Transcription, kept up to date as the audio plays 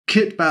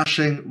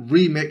kitbashing,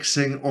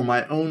 remixing, or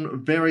my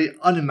own very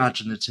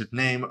unimaginative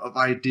name of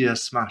idea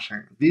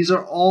smashing. These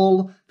are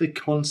all the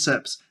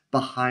concepts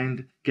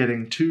behind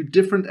getting two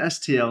different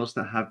STLs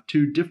that have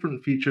two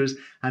different features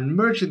and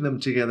merging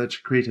them together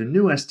to create a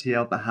new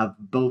STL that have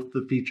both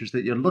the features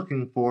that you're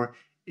looking for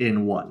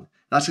in one.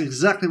 That's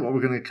exactly what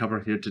we're going to cover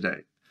here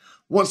today.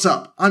 What's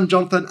up? I'm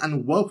Jonathan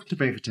and welcome to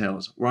Maker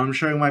Tales, where I'm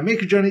sharing my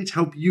maker journey to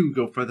help you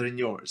go further in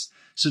yours.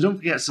 So don't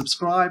forget to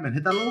subscribe and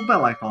hit that little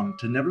bell icon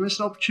to never miss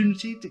an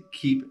opportunity to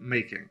keep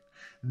making.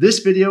 This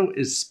video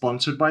is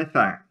sponsored by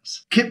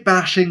Thangs. Kit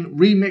bashing,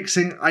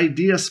 remixing,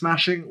 idea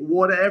smashing,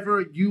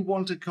 whatever you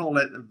want to call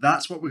it,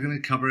 that's what we're going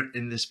to cover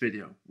in this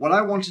video. What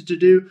I wanted to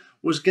do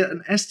was get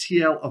an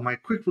STL of my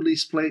quick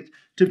release plate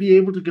to be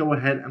able to go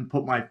ahead and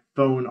put my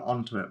phone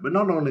onto it. But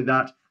not only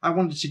that, I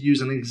wanted to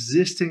use an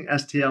existing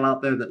STL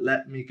out there that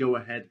let me go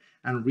ahead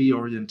and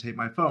reorientate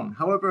my phone.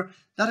 However,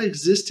 that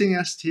existing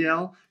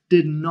STL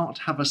did not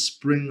have a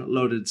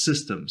spring-loaded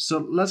system. So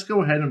let's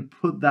go ahead and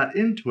put that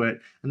into it,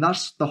 and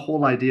that's the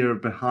whole idea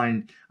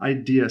behind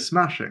idea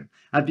smashing.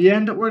 At the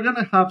end, we're going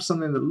to have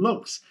something that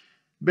looks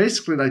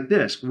basically like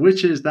this,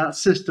 which is that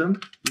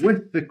system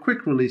with the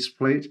quick release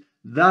plate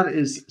that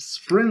is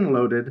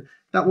spring-loaded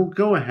that will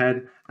go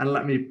ahead and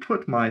let me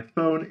put my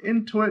phone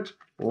into it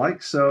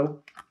like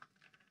so.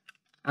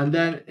 And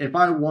then if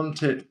I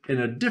want it in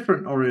a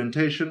different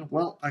orientation,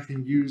 well, I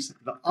can use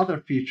the other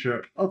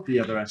feature of the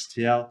other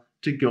STL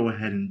to go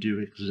ahead and do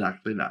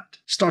exactly that.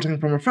 Starting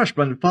from a fresh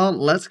blended file,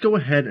 let's go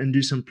ahead and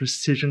do some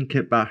precision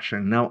kit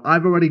bashing. Now,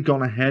 I've already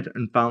gone ahead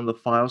and found the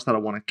files that I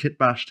want to kit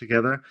bash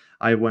together.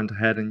 I went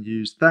ahead and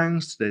used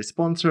Thangs, today's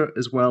sponsor,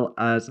 as well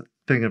as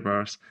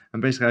Thingiverse.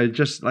 And basically, I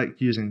just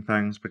like using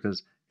Thangs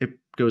because it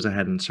goes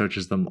ahead and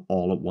searches them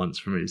all at once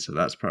for me, so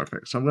that's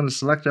perfect. So I'm going to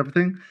select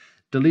everything,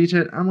 delete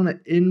it. I'm going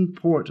to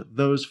import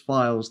those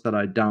files that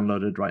I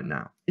downloaded right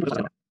now.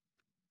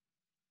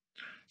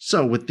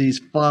 So with these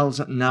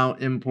files now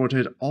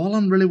imported, all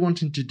I'm really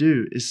wanting to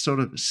do is sort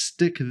of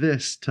stick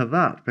this to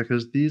that,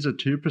 because these are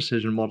two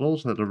precision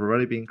models that have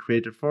already been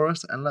created for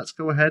us, and let's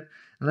go ahead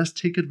and let's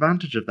take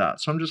advantage of that.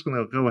 So I'm just going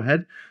to go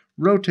ahead,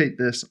 rotate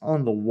this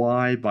on the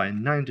Y by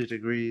 90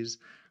 degrees.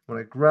 I'm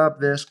going to grab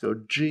this, go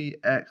G,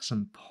 X,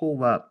 and pull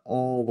that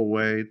all the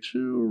way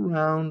to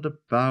around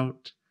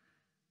about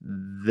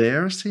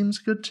there. Seems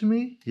good to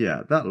me.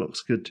 Yeah, that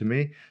looks good to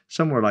me.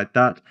 Somewhere like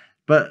that.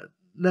 But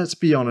let's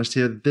be honest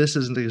here, this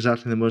isn't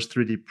exactly the most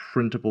 3D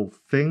printable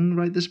thing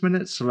right this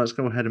minute, so let's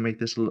go ahead and make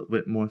this a little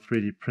bit more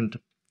 3D print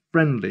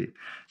friendly.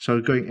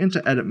 So going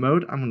into edit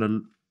mode, I'm going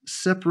to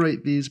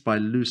separate these by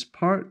loose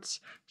parts,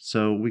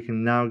 so we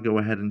can now go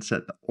ahead and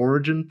set the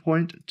origin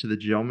point to the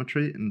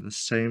geometry, and the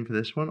same for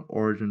this one,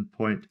 origin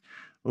point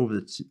over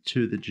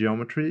to the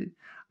geometry.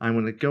 I'm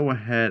going to go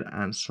ahead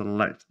and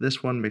select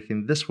this one,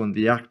 making this one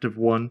the active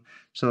one,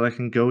 so that I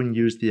can go and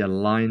use the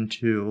align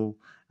tool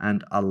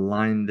and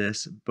align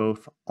this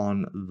both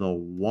on the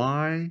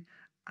Y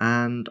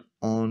and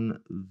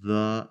on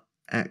the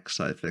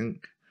X, I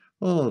think.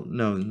 Oh,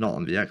 no, not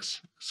on the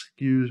X.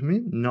 Excuse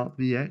me, not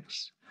the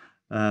X.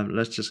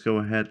 Let's just go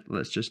ahead,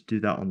 let's just do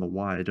that on the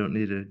Y. I don't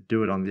need to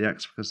do it on the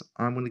X because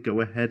I'm going to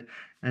go ahead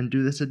and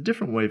do this a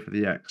different way for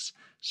the X.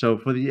 So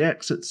for the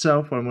X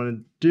itself, what I'm going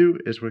to do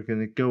is we're going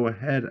to go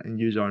ahead and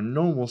use our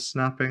normal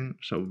snapping,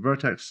 so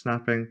vertex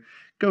snapping.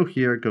 Go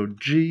here, go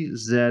G,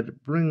 Z,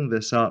 bring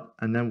this up,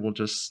 and then we'll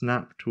just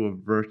snap to a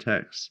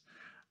vertex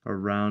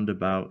around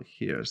about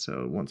here.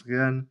 So once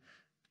again,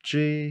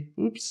 G,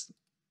 oops,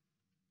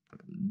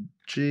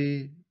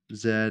 G,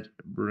 Z,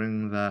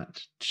 bring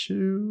that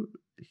to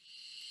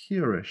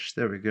here-ish.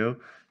 There we go.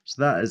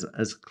 So that is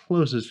as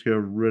close as you're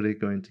really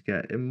going to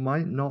get. It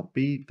might not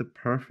be the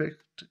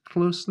perfect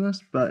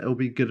closeness, but it'll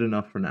be good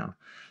enough for now.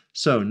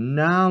 So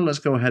now let's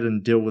go ahead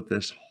and deal with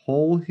this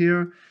hole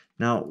here.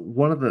 Now,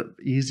 one of the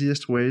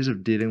easiest ways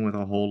of dealing with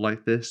a hole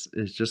like this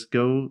is just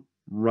go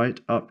right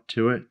up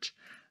to it.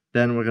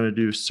 Then we're going to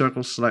do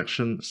circle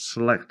selection,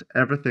 select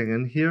everything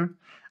in here,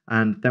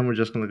 and then we're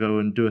just going to go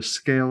and do a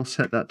scale,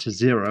 set that to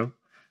 0,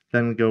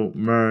 then go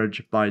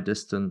merge by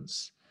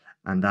distance,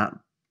 and that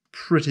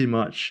pretty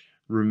much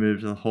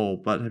removes the hole.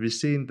 But have you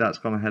seen that's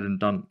gone ahead and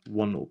done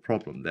one little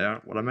problem there?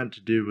 What I meant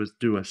to do was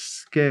do a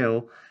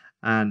scale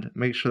and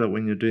make sure that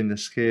when you're doing the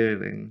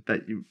scaling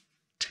that you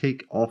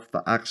take off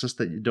the axis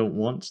that you don't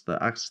want. The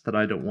axis that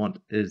I don't want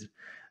is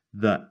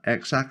the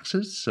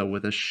x-axis. So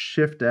with a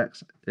shift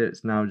X,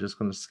 it's now just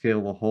going to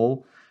scale the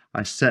hole.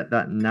 I set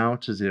that now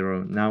to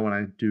 0. Now when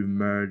I do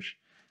merge,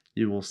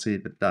 you will see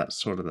that that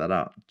sorted that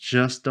out.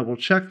 Just double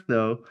check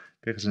though,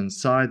 because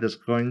inside there's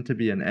going to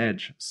be an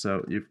edge.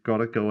 So you've got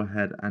to go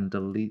ahead and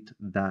delete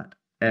that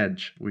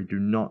edge. We do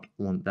not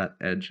want that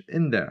edge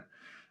in there.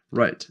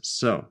 Right,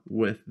 so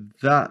with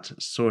that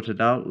sorted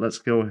out, let's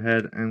go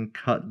ahead and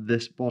cut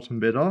this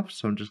bottom bit off.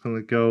 So I'm just going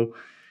to go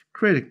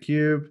create a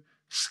cube,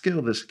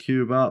 scale this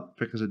cube up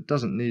because it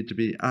doesn't need to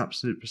be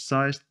absolute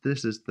precise.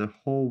 This is the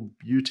whole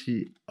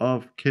beauty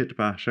of kit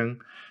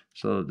bashing.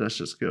 So let's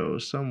just go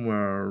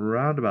somewhere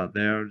around about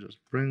there. Just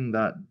bring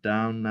that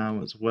down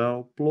now as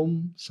well.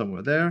 Boom,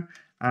 somewhere there.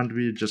 and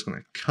we're just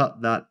going to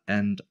cut that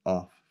end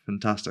off.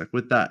 Fantastic.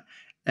 With that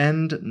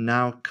end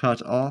now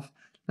cut off,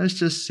 let's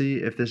just see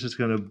if this is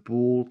going to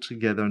bool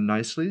together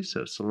nicely.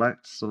 So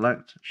select,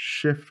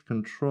 shift,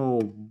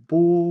 control,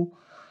 bool,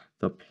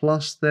 the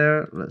plus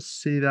there. Let's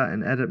see that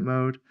in edit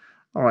mode.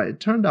 All right, it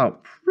turned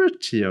out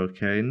pretty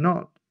okay.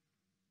 Not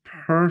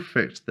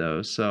perfect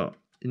though. So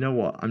you know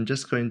what? I'm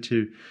just going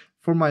to,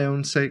 for my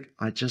own sake,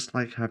 I just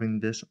like having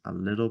this a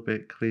little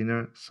bit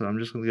cleaner. So I'm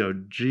just going to go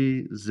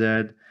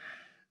GZ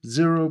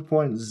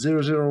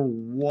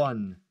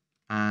 0.001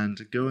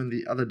 and go in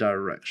the other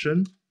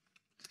direction.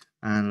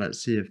 And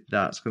let's see if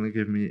that's going to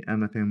give me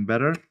anything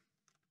better.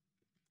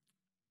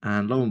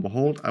 And lo and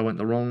behold, I went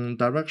the wrong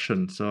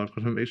direction. So I've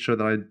got to make sure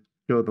that I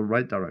go the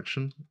right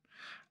direction.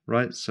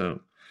 Right,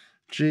 so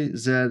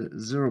GZ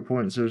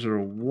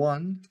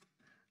 0.001.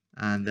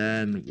 And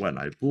then when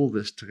I bool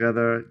this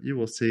together, you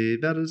will see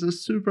that is a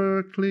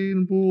super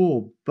clean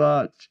bool.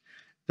 But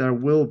there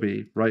will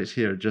be right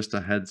here, just a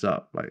heads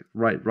up, like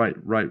right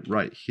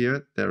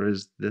here, there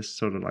is this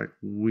sort of like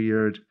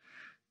weird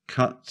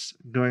cuts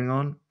going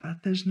on,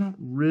 but there's not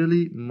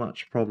really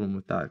much problem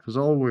with that because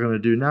all we're going to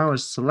do now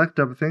is select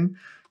everything,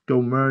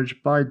 go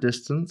merge by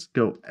distance,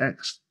 go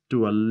X,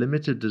 do a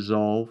limited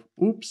dissolve,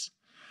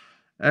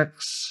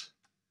 X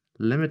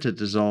limited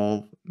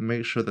dissolve,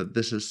 make sure that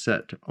this is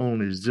set to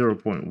only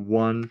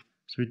 0.1,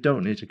 so we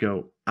don't need to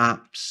go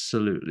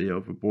absolutely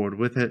overboard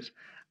with it,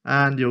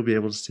 and you'll be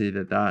able to see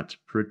that that's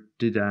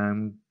pretty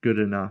damn good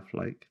enough.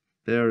 Like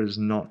there is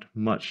not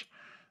much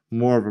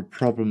more of a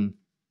problem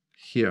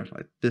here.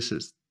 Like this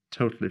is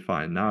totally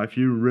fine. Now if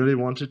you really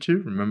wanted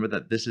to, remember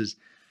that this is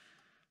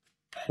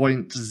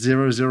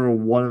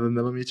 0.001 of a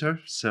millimeter,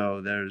 so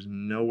there's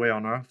no way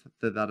on earth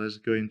that that is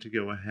going to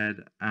go ahead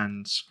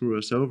and screw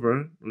us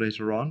over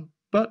later on.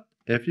 But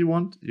if you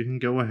want, you can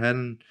go ahead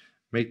and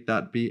make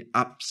that be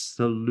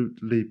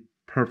absolutely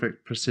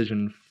perfect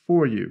precision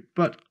for you.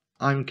 But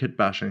I'm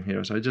kitbashing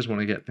here, so I just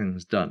want to get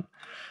things done.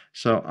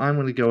 So I'm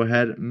going to go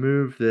ahead and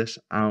move this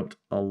out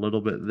a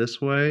little bit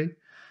this way.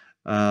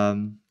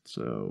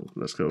 So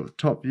let's go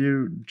top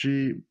view,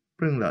 G,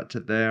 bring that to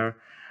there.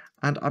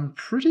 And I'm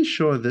pretty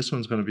sure this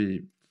one's going to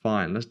be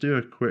fine. Let's do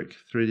a quick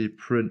 3D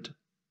print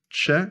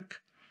check.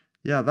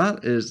 Yeah,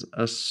 that is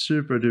a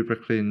super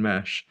duper clean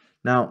mesh.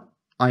 Now,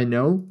 I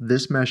know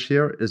this mesh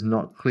here is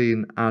not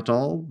clean at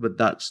all, but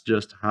that's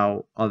just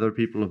how other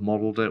people have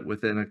modeled it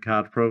within a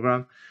CAD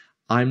program.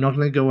 I'm not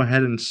going to go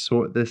ahead and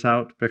sort this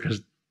out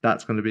because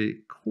that's going to be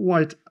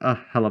quite a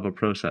hell of a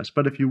process.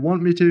 But if you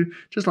want me to,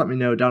 just let me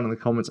know down in the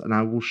comments and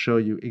I will show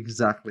you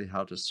exactly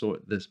how to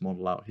sort this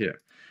model out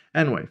here.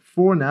 Anyway,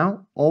 for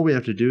now, all we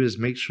have to do is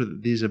make sure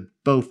that these are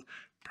both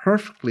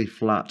perfectly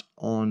flat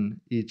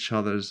on each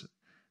other's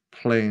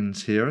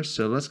planes here.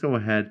 So let's go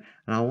ahead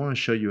and I want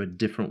to show you a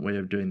different way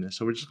of doing this.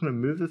 So we're just going to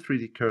move the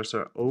 3D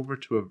cursor over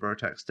to a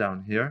vertex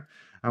down here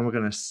and we're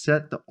going to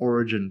set the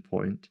origin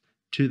point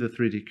to the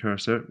 3D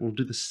cursor. We'll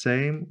do the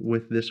same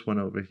with this one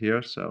over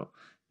here. So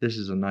this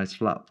is a nice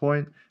flat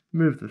point.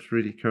 Move the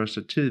 3D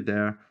cursor to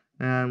there.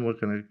 And we're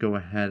going to go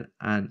ahead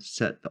and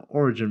set the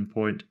origin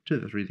point to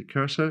the 3D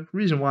cursor. The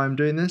reason why I'm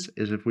doing this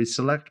is if we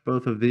select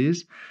both of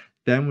these,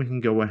 then we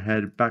can go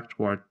ahead back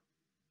to our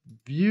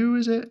view,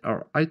 is it?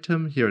 Our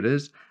item, here it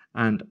is.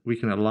 And we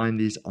can align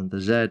these on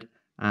the Z.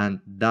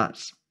 And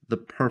that's the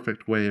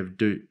perfect way of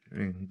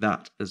doing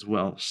that as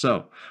well.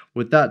 So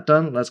with that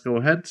done, let's go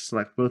ahead,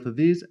 select both of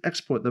these,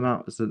 export them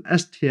out as an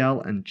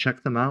STL and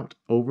check them out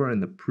over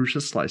in the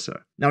Prusa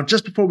slicer. Now,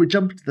 just before we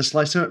jump into the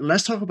slicer,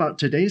 let's talk about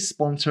today's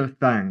sponsor,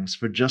 Thangs,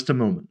 for just a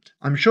moment.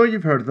 I'm sure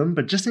you've heard of them,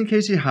 but just in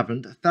case you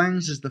haven't,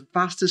 Thangs is the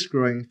fastest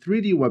growing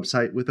 3D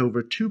website with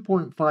over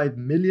 2.5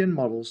 million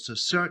models to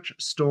search,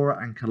 store,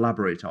 and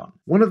collaborate on.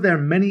 One of their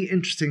many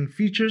interesting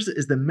features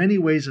is the many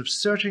ways of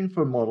searching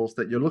for models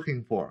that you're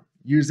looking for,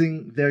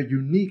 using their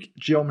unique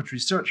geometry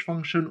search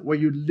function where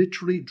you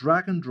literally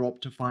drag and drop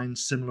to find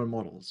similar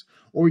models,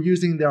 or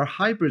using their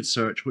hybrid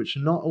search which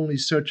not only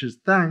searches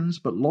Thangs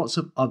but lots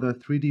of other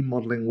 3D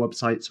modeling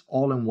websites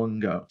all in one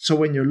go. So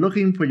when you're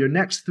looking for your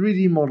next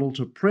 3D model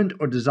to print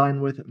or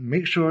design with,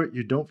 make sure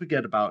you don't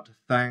forget about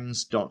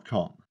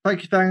Thangs.com.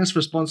 Thank you Thangs for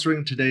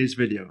sponsoring today's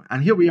video,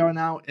 and here we are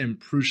now in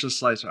Prusa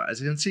Slicer.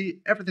 As you can see,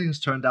 everything's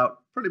turned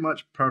out pretty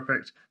much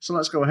perfect, so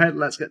let's go ahead,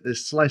 let's get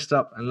this sliced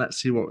up and let's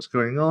see what's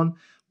going on.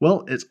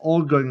 Well, it's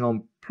all going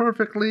on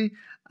perfectly,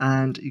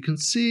 and you can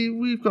see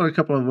we've got a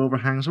couple of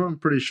overhangs where I'm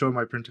pretty sure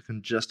my printer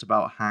can just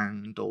about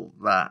handle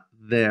that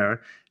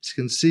there. As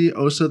you can see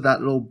also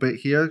that little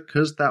bit here,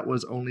 because that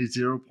was only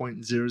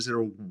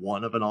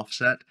 0.001 of an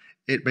offset,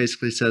 it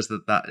basically says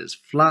that that is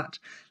flat.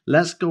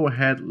 Let's go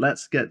ahead,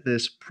 let's get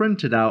this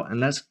printed out, and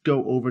let's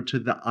go over to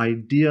the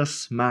idea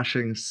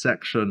smashing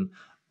section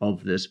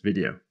of this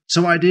video.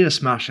 So idea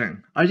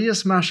smashing. Idea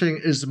smashing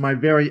is my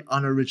very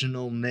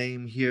unoriginal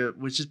name here,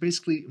 which is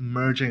basically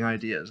merging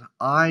ideas.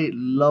 I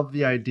love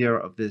the idea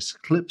of this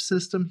clip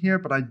system here,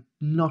 but I'm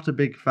not a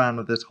big fan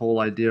of this whole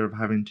idea of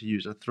having to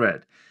use a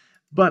thread.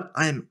 But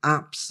I'm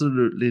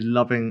absolutely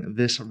loving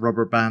this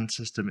rubber band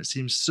system. It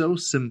seems so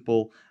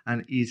simple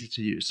and easy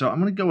to use. So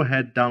I'm going to go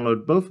ahead,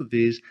 download both of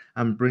these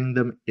and bring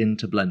them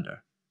into Blender.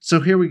 So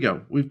here we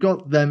go. We've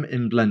got them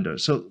in Blender.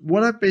 So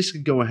what I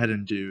basically go ahead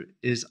and do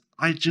is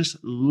I just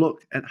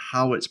look at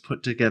how it's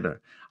put together.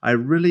 I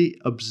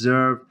really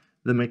observe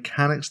the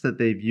mechanics that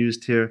they've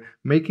used here,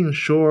 making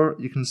sure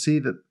you can see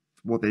that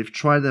what they've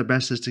tried their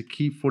best is to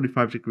keep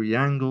 45-degree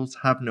angles,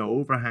 have no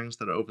overhangs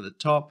that are over the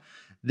top.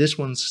 This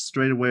one's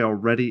straight away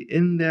already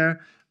in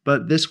there,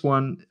 but this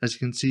one, as you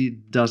can see,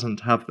 doesn't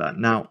have that.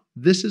 Now,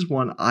 this is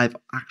one I've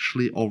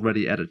actually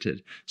already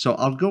edited. So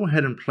I'll go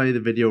ahead and play the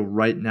video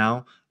right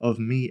now of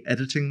me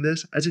editing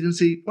this. As you can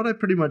see, what I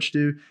pretty much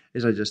do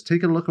is I just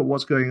take a look at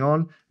what's going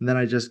on, and then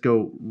I just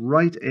go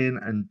right in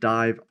and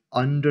dive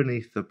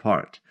underneath the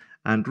part.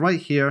 And right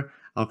here,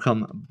 I'll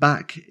come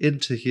back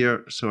into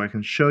here so I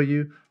can show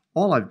you.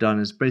 All I've done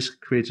is basically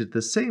created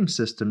the same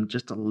system,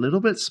 just a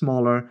little bit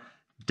smaller,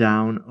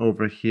 down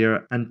over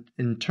here and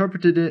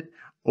interpreted it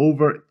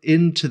over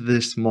into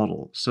this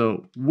model.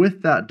 So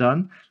with that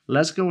done,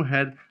 let's go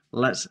ahead,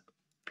 let's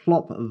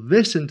plop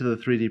this into the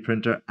 3D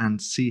printer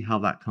and see how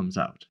that comes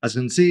out. As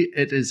you can see,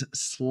 it is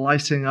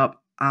slicing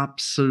up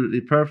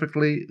absolutely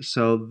perfectly.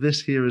 So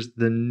this here is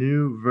the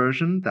new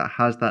version that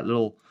has that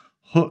little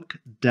hook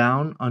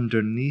down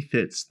underneath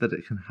it so that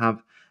it can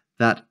have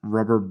that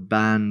rubber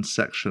band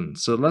section.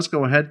 So let's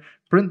go ahead,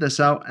 print this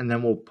out, and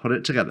then we'll put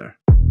it together.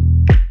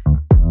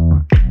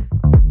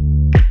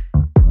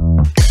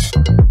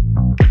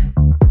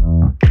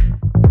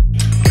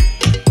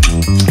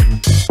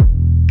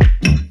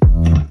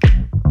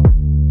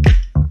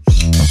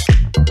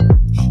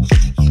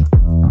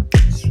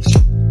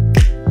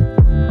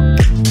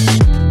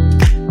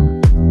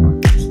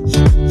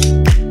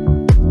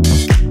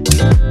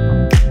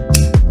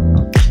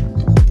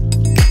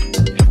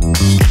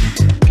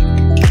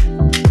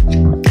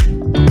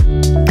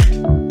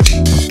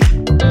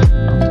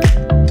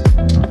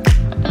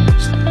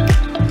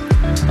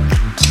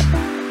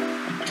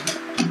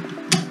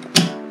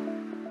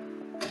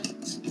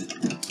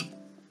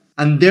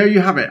 And there you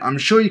have it. I'm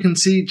sure you can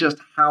see just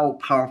how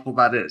powerful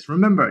that is.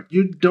 Remember,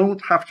 you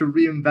don't have to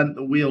reinvent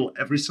the wheel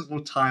every single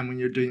time when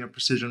you're doing your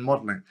precision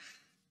modeling.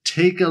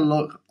 Take a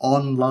look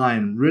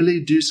online, really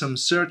do some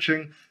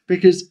searching,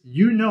 because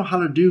you know how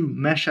to do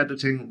mesh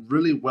editing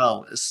really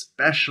well,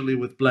 especially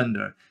with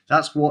Blender.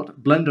 That's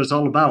what Blender is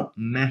all about,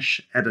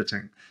 mesh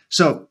editing.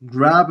 So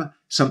grab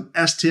some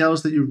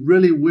STLs that you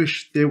really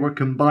wish they were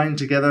combined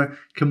together,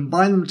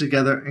 combine them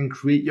together and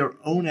create your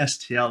own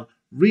STL,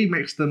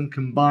 remix them,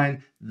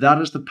 combine.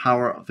 That is the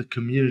power of the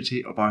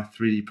community of our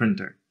 3D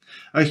printing.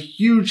 A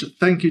huge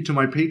thank you to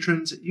my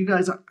patrons. You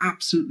guys are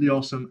absolutely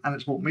awesome, and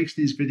it's what makes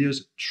these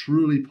videos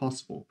truly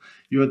possible.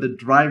 You are the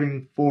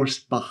driving force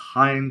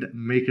behind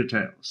Maker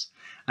Tales.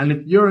 And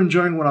if you're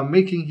enjoying what I'm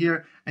making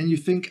here and you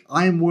think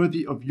I am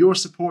worthy of your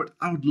support,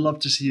 I would love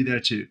to see you there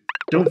too.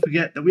 Don't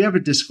forget that we have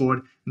a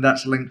Discord, and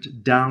that's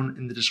linked down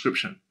in the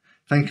description.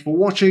 Thank you for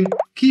watching,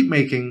 keep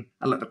making,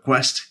 and let the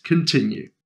quest continue.